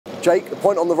Jake, a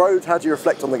point on the road, how do you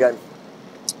reflect on the game?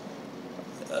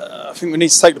 I think we need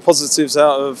to take the positives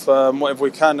out of whatever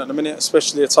we can at the minute,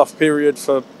 especially a tough period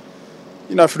for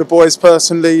the boys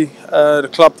personally, the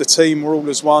club, the team. We're all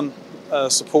as one,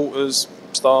 supporters,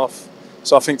 staff.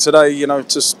 So I think today,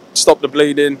 to stop the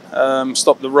bleeding,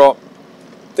 stop the rot,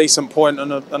 decent point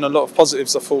and a lot of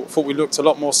positives. I thought we looked a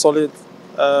lot more solid.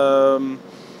 But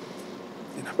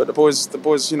the boys,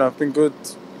 have been good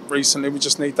recently. We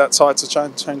just need that tide to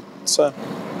change. So,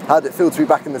 how did it feel to be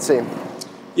back in the team?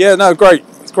 Yeah, no, great.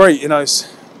 It's great.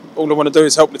 All I want to do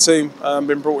is help the team.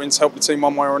 Been brought in to help the team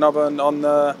one way or another, and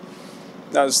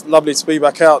it's lovely to be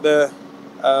back out there.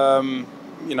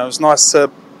 It's nice to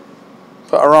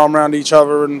put our arm around each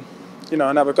other and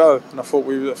and have a go. And I thought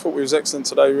we was excellent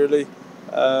today, really.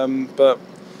 But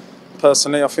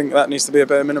personally, I think that needs to be a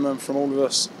bare minimum from all of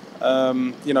us.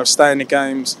 Stay in the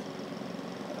games,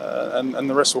 and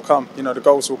the rest will come. The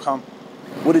goals will come.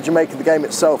 What did you make of the game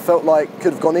itself? Felt like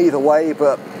could have gone either way,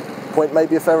 but point may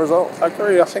be a fair result. I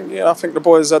agree. I think the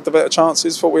boys had the better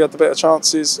chances. Thought we had the better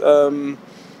chances.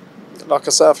 Like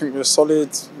I say, I think we were solid.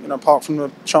 Apart from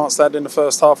the chance they had in the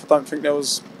first half, I don't think there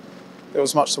was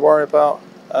much to worry about.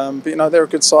 But they're a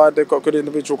good side. They've got good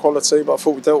individual quality. But I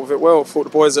thought we dealt with it well. I thought the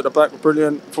boys at the back were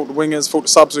brilliant. I thought the wingers, thought the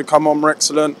subs who'd come on were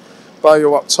excellent.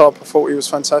 Bayo up top, I thought he was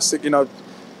fantastic.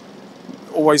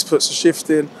 Always puts a shift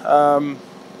in.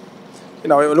 It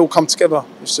will all come together.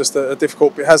 It's just it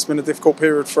has been a difficult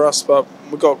period for us, but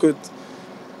we've got a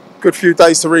good few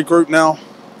days to regroup now,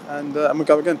 and we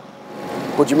go again.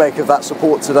 What do you make of that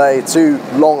support today? 2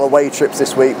 long away trips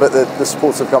this week, but the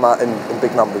supporters have come out in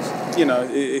big numbers.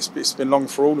 It's been long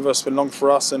for all of us, it's been long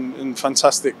for us, and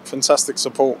fantastic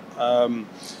support. All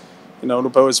the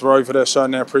boys were over there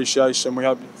showing their appreciation. We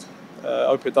hope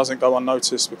it doesn't go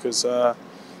unnoticed, because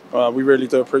we really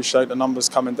do appreciate the numbers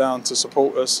coming down to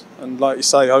support us. And like you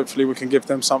say, hopefully we can give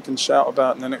them something to shout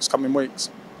about in the next coming weeks.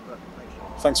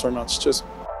 Thanks very much. Cheers.